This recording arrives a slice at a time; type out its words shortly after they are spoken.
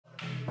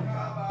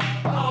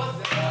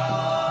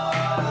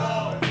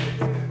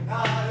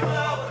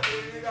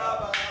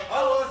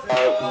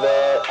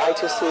The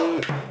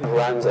I2C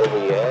runs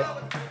every year.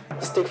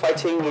 Stick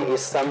fighting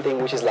is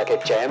something which is like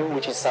a gem,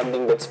 which is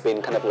something that's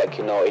been kind of like,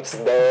 you know, it's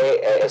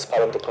there as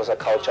part of the Xhosa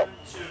culture.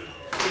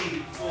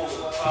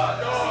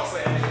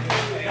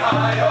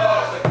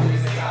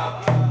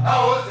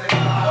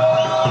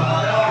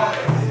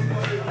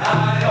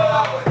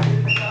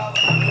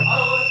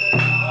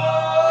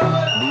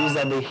 These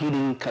are the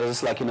hidden,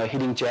 just like, you know,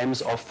 hidden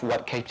gems of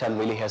what Cape Town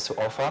really has to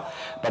offer.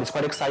 But it's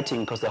quite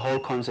exciting because the whole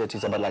concept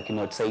is about, like, you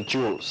know, say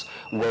jewels,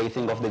 where you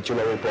think of the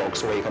jewelry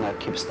box where you kind of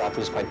keep stuff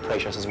which is quite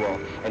precious as well.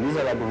 And these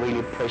are like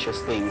really precious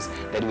things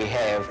that we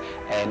have,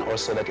 and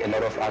also that a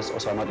lot of us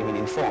also are not even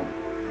informed.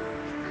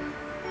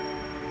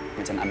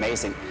 It's an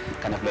amazing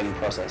kind of learning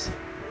process.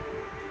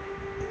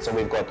 So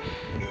we've got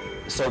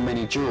so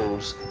many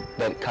jewels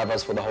that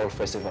covers for the whole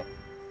festival.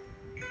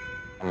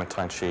 I'm a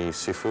Tai Chi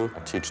Sifu. I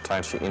teach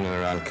Tai Chi in and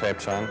around Cape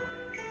Town.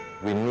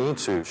 We need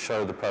to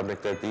show the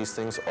public that these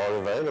things are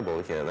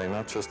available here. They're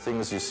not just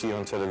things you see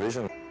on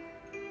television.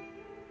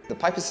 The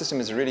Piper system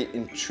is a really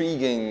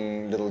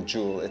intriguing little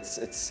jewel.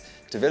 It's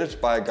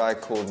developed by a guy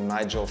called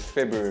Nigel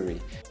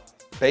February,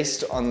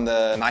 based on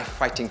the knife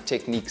fighting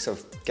techniques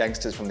of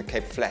gangsters from the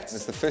Cape Flats.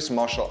 It's the first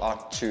martial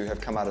art to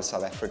have come out of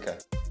South Africa.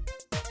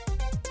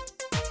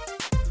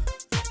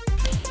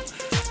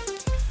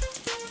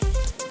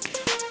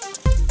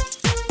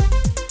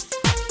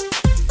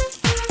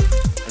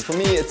 For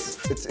me,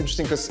 it's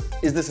interesting because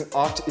is this an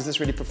art? Is this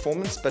really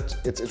performance? But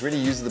it really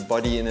uses the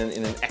body in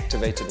an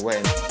activated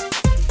way.